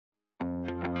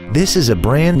This is a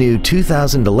brand new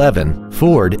 2011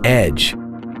 Ford Edge.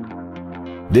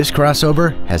 This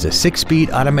crossover has a 6-speed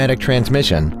automatic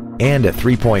transmission and a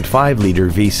 3.5-liter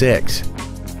V6.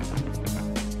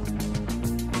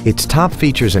 Its top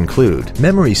features include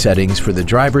memory settings for the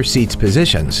driver's seat's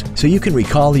positions, so you can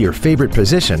recall your favorite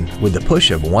position with the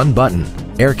push of one button,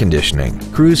 air conditioning,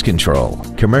 cruise control,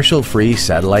 commercial-free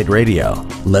satellite radio,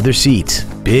 leather seats,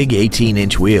 big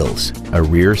 18-inch wheels, a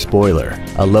rear spoiler,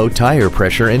 a low tire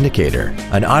pressure indicator,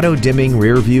 an auto-dimming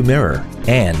rear-view mirror,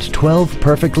 and 12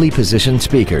 perfectly positioned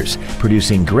speakers,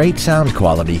 producing great sound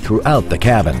quality throughout the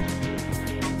cabin.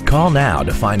 Call now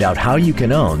to find out how you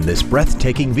can own this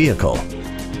breathtaking vehicle.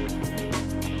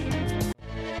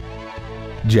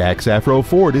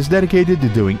 JackSafroFord is dedicated to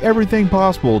doing everything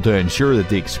possible to ensure that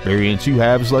the experience you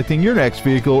have selecting your next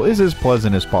vehicle is as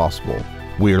pleasant as possible.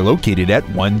 We are located at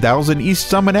 1000 East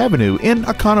Summit Avenue in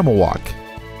Oconomowoc.